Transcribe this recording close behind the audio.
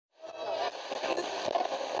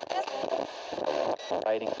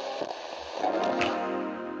Fighting.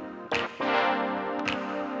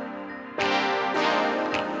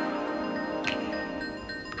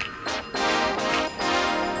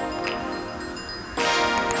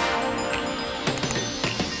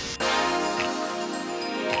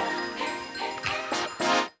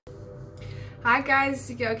 Hi guys, it's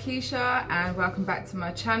your girl Keisha and welcome back to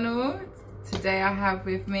my channel. Today I have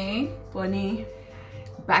with me Bonnie.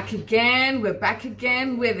 Back again. We're back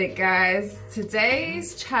again with it, guys.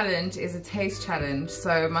 Today's challenge is a taste challenge.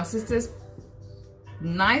 So my sister's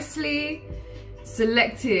nicely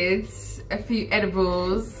selected a few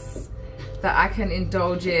edibles that I can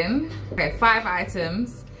indulge in. Okay, 5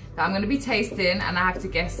 items that I'm going to be tasting and I have to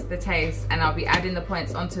guess the taste, and I'll be adding the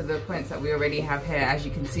points onto the points that we already have here. As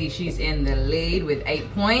you can see, she's in the lead with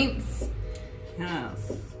 8 points.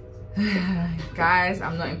 Yes. Guys,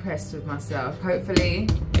 I'm not impressed with myself. Hopefully,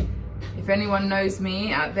 if anyone knows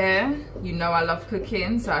me out there, you know I love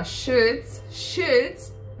cooking, so I should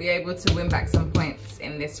be able to win back some points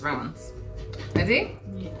in this round. Ready?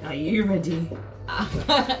 Are you ready?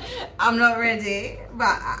 I'm not ready,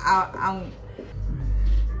 but I'm.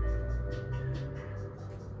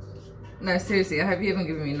 No, seriously, I hope you haven't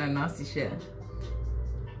given me no nasty shit.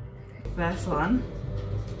 First one.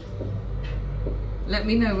 Let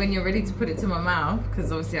me know when you're ready to put it to my mouth,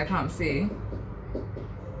 because obviously I can't see.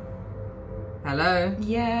 Hello?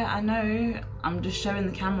 Yeah, I know. I'm just showing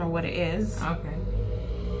the camera what it is. Okay.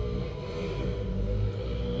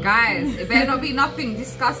 Guys, it better not be nothing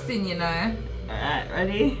disgusting, you know. Alright,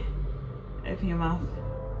 ready? Open your mouth.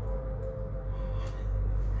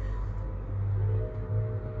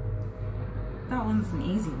 That one's an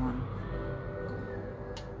easy one.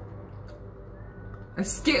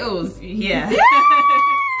 Skittles. Yeah. That's 1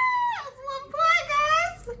 point,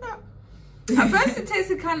 guys. At first it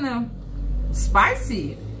tasted kind of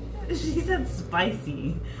spicy. She said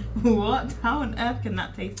spicy. What? How on earth can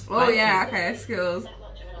that taste spicy? Oh yeah, okay, Skittles.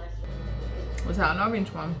 Was that an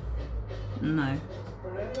orange one? No.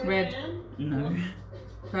 Red? No.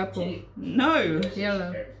 Purple? No.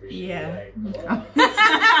 Yellow? Yeah.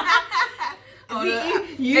 Oh,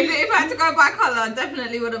 if I had to go by colour, I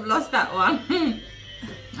definitely would have lost that one.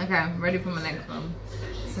 Okay, I'm ready for my next one.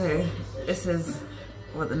 So, this is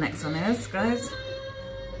what the next one is, guys.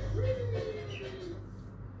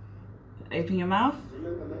 Open your mouth.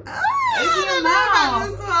 Open your mouth.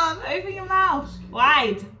 This one. Open your mouth.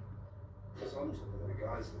 Wide. Some of the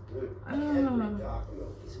guys that do. Oh. Cadbury dark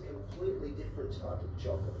milk is a completely different type of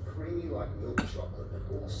chocolate, creamy like milk chocolate, but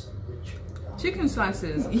also rich and dark. Chicken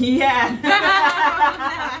slices. Yeah.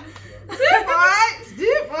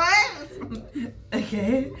 Different.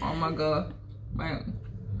 Okay. Oh my god. Wait.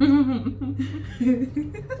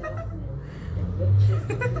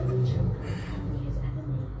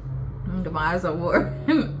 My eyes are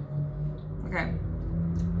watering. Okay.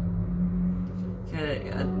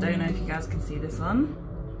 Okay, I don't know if you guys can see this one.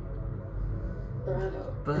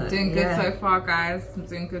 But I'm doing good so far, guys. I'm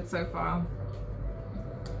doing good so far.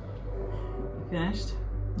 Finished?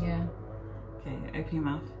 Yeah. Okay, open your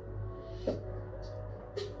mouth.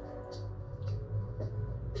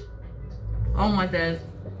 Oh my days.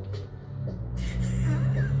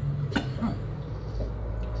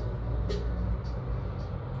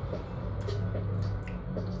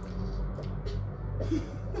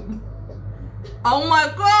 Oh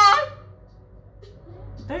my god!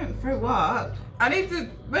 Don't throw up. I need to.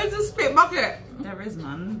 Where's the spit bucket? There is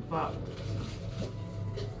none, but.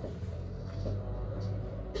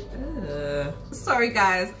 Sorry,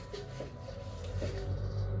 guys.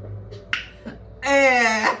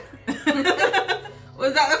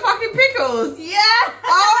 Was that the fucking pickles? Yeah.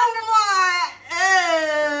 Oh my.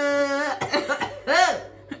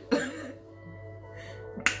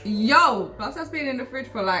 Yo, plus that's been in the fridge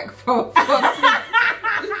for like 4 months.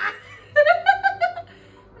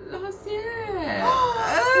 Last year.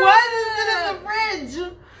 Why is it in the fridge?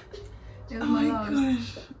 It was Oh my my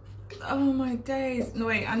last. gosh. Oh my days. No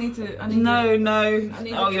wait, I need to. No.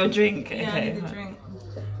 need Oh, a your drink. Yeah, Okay. I need a drink.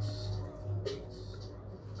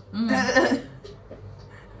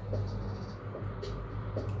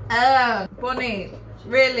 Bonnie,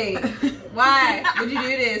 really? Why would you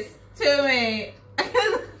do this to me?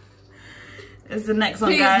 It's the next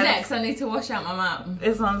one, Please, guys. next. I need to wash out my mouth.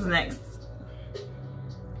 This one's next.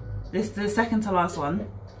 This is the second to last one.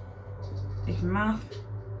 Open your mouth.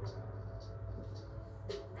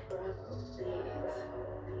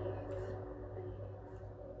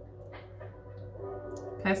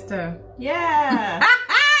 Pesto. Yeah.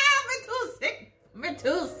 I'm too sick.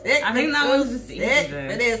 I think that one's just easy sick though.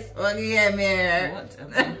 for this fucking here.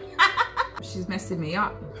 Whatever. She's messing me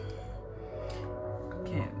up.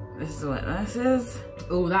 Okay, this is what this is.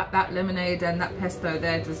 Oh, that lemonade and that pesto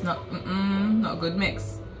there does not, not a good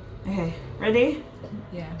mix. Okay, ready?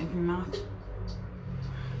 Yeah. Open your mouth.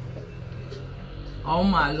 Oh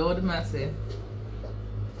my Lord of mercy.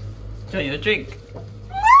 Show your drink. Love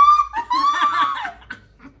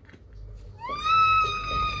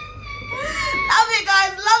it,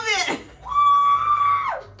 guys. Love it.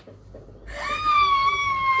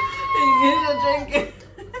 Here's your drink.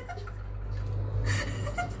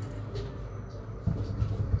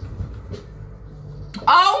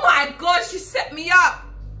 Oh my God, she set me up.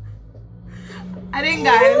 I didn't,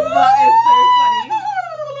 guys, but it's so funny.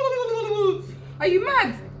 Are you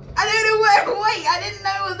mad? I don't know where. Wait, I didn't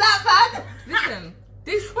know it was that bad. Listen,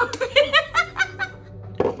 this.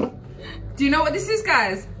 Do you know what this is,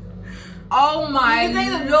 guys? Oh my You can say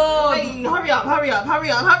the- Lord. Wait, hurry up, hurry up, hurry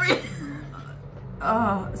up, hurry.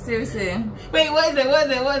 Oh, seriously. Wait, what is it? What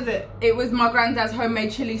is it? What is it? It was my granddad's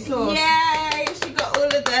homemade chili sauce. Yay, she got all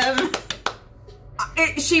of them.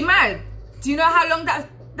 She mad. Do you know how long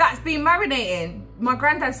that's been marinating? My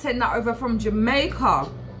granddad sent that over from Jamaica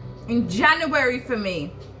in January for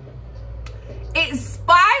me. It's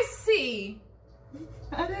spicy.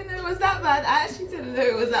 I didn't know it was that bad. I actually didn't know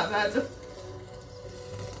it was that bad.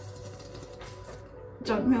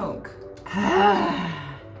 Jug milk.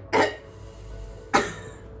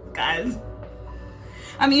 Guys.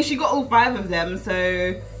 I mean, she got all 5 of them,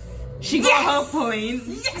 so she got her points.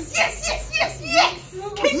 Yes, yes, yes, yes, yes.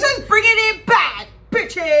 Keisha's bringing it back,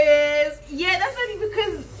 bitches. Yeah, that's only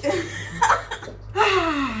because...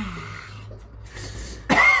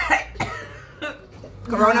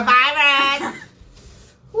 Coronavirus.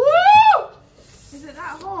 Woo! Is it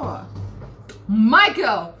that hot? My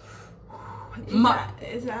girl.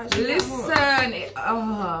 Is it actually that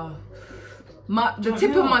hot? Listen, the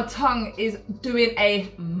tip of my tongue is doing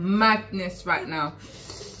a madness right now.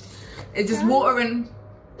 It's just watering.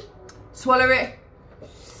 Swallow it.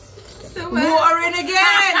 Still wet. Watering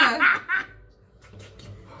again.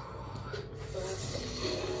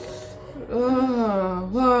 Oh,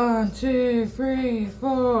 1, 2, 3,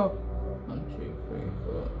 4. 1, 2,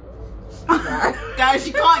 3, 4. Guys,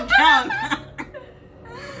 she can't count.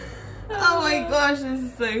 Oh my gosh, this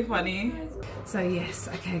is so funny. So yes,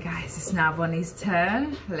 okay guys, it's now Bonnie's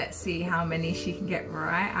turn. Let's see how many she can get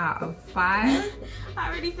right out of 5. I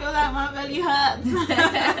already feel like my belly hurts.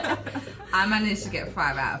 I managed to get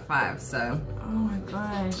 5 out of 5, so. Oh my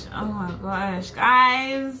gosh,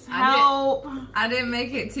 guys, help. I didn't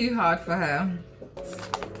make it too hard for her.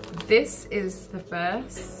 This is the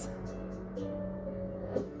first.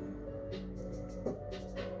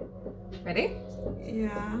 Ready?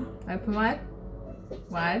 Yeah. Open wide.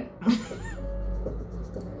 Wide.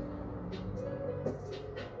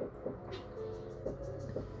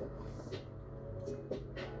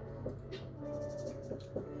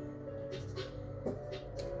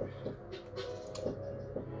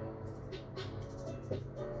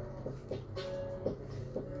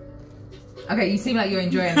 Okay, you seem like you're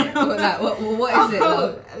enjoying it. What is it?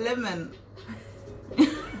 Oh, lemon.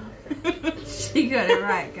 She got it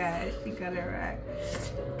right, guys. She got it right.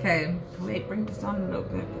 Okay. Wait, bring this on a little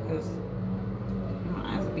bit because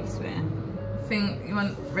my eyes will be sweating. You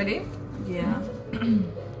want ready? Yeah.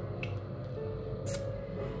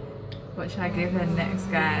 What should I give her next,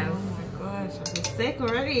 guys? Oh my gosh, I feel sick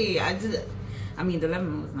already. I mean, the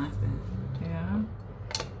lemon was nice then. Yeah.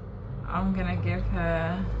 I'm gonna give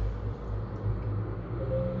her.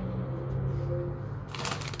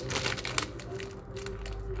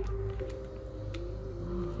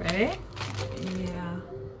 Ready? Yeah.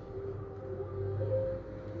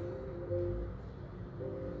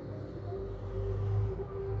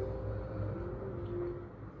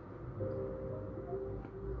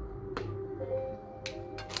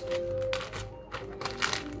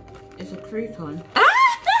 It's a crouton.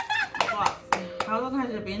 How long has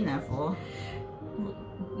it been there for?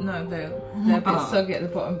 No, they're a bit soggy at the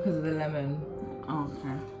bottom because of the lemon. Oh,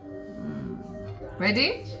 okay.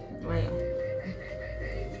 Ready? Wait.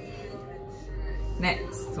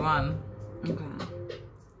 Next one. Okay.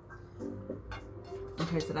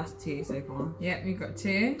 Okay, so that's 2 so far. Yep, you got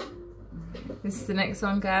 2. This is the next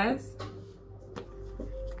one, guys.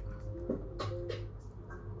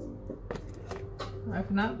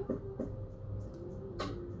 Open up.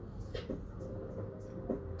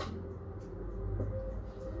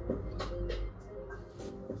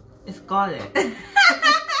 It's garlic.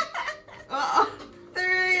 Oh,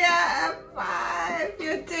 3 out of 5.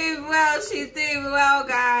 You're doing well. She's doing well,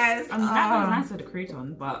 guys. I mean, that was nice with the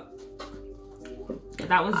crouton, but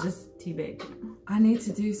that was just too big. I need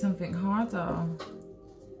to do something harder.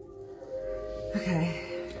 Okay.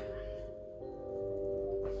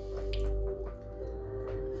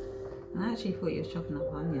 I actually thought you were chopping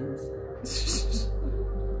up onions.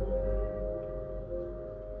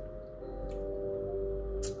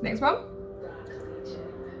 Next one.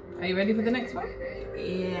 Are you ready for the next one?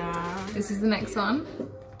 Yeah. This is the next one.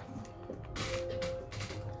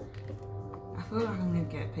 I feel like I'm gonna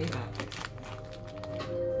get payback.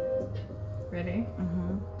 Ready?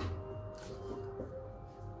 Mm-hmm.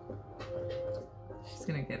 She's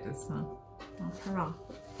gonna get this one. Oh, hurrah.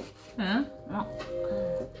 Huh? Oh.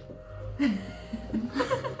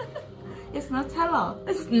 It's Nutella.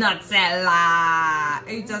 It's Nutella.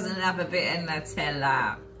 Who doesn't have a bit of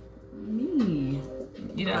Nutella? Me.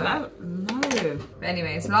 You don't like? No. But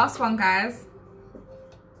anyways, last one, guys.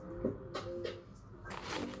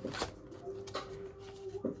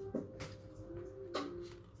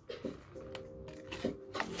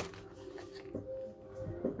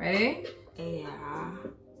 Ready? Yeah.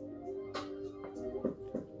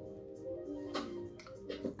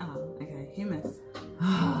 Oh, okay. Hummus.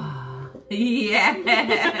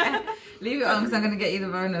 Yeah. Leave it on because I'm going to get you the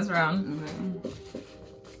bonus round. Okay.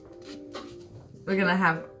 We're going to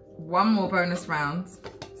have one more bonus round.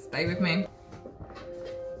 Stay with me.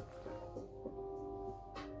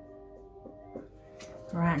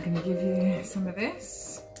 Right, I'm going to give you some of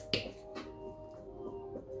this.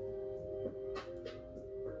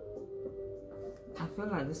 I feel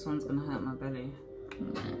like this one's gonna hurt my belly.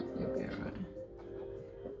 You'll be alright.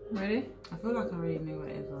 Ready? I feel like I already knew what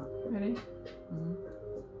it is. But... Ready? Mm-hmm.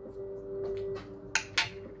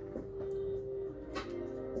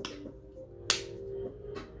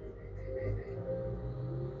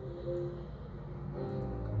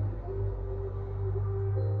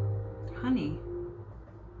 Honey.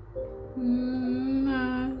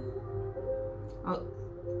 No. Oh,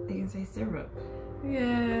 you can say syrup.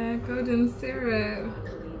 Yeah, golden syrup.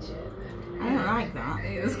 I don't like that.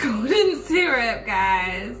 It was golden syrup,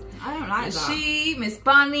 guys. I don't like So that. she, Miss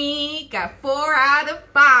Bunny, got 4 out of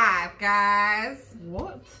 5, guys.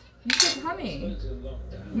 What? You said honey.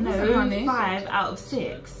 No, honey. 5 out of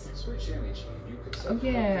 6. Oh,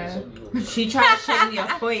 yeah. She tried to show me a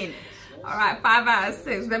point. All right, 5 out of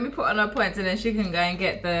 6. Let me put on her points and then she can go and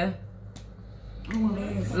get the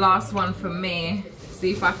last one from me.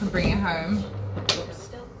 See if I can bring it home.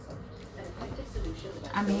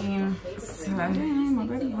 I mean, So, my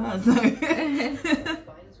body hurts.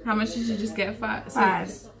 how much did you just get? 5?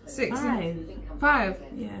 5. 6? 5. 5?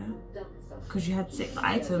 Yeah. Because you had 6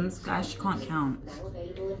 items, guys. She can't count.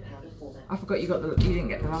 I forgot you didn't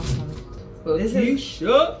get the last one. But This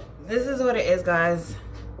is what it is, guys.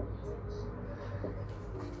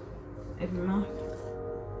 Open your mouth.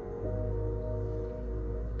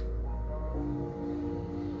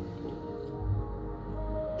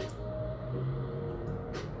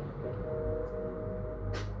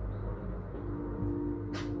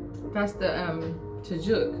 That's the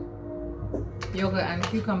tajuk. Yogurt and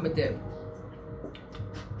cucumber dip.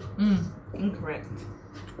 Incorrect.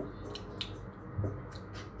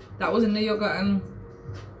 That wasn't the yogurt and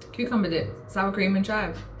cucumber dip. Sour cream and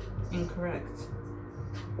chive. Incorrect.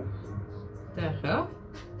 The hell?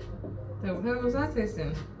 The hell was I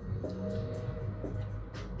tasting?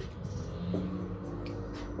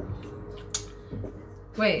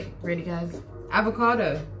 Wait, Ready, guys?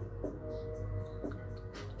 avocado.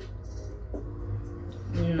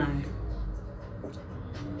 No.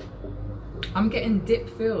 I'm getting dip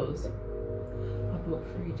fills. I bought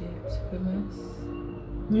 3 dips.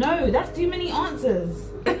 Hummus. No, that's too many answers.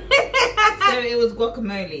 So it was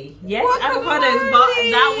guacamole. Yes, Guacamole! avocados,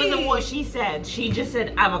 but that wasn't what she said. She just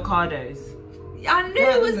said avocados. I knew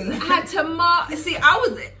it was had tomato. See, I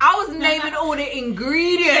was naming all the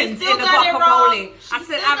ingredients She still in the got it wrong. guacamole. She I said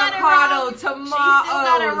still got it avocado, wrong. tomatoes. She still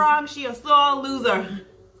got it wrong. She a sore loser.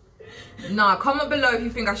 Nah, comment below if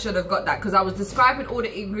you think I should have got that because I was describing all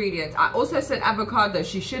the ingredients. I also said avocado.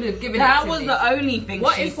 She should have given That it to was me. the only thing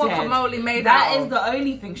What she is said. guacamole made That out is of? the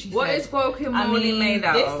only thing she What said. is guacamole made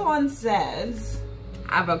out this of? one says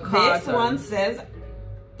Avocado. This one says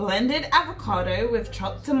blended avocado with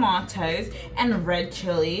chopped tomatoes and red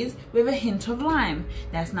chilies with a hint of lime.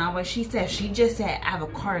 That's not what she said. She just said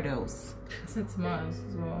avocados. I said tomatoes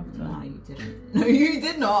as well. No, you didn't. No, you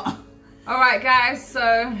did not. Alright guys,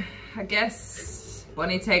 so I guess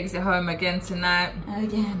Bonnie takes it home again tonight.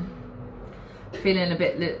 Again. Feeling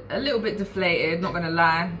a little bit deflated, not gonna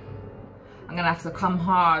lie. I'm gonna have to come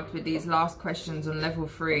hard with these last questions on level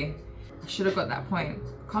 3. I should have got that point.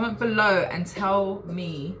 Comment below and tell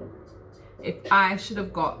me if I should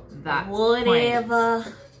have got that Whatever.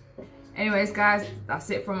 point. Anyways guys, that's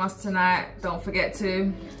it from us tonight. Don't forget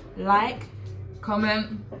to Like,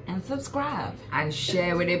 comment, and subscribe. and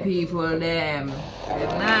share with the people them. Good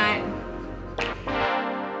night.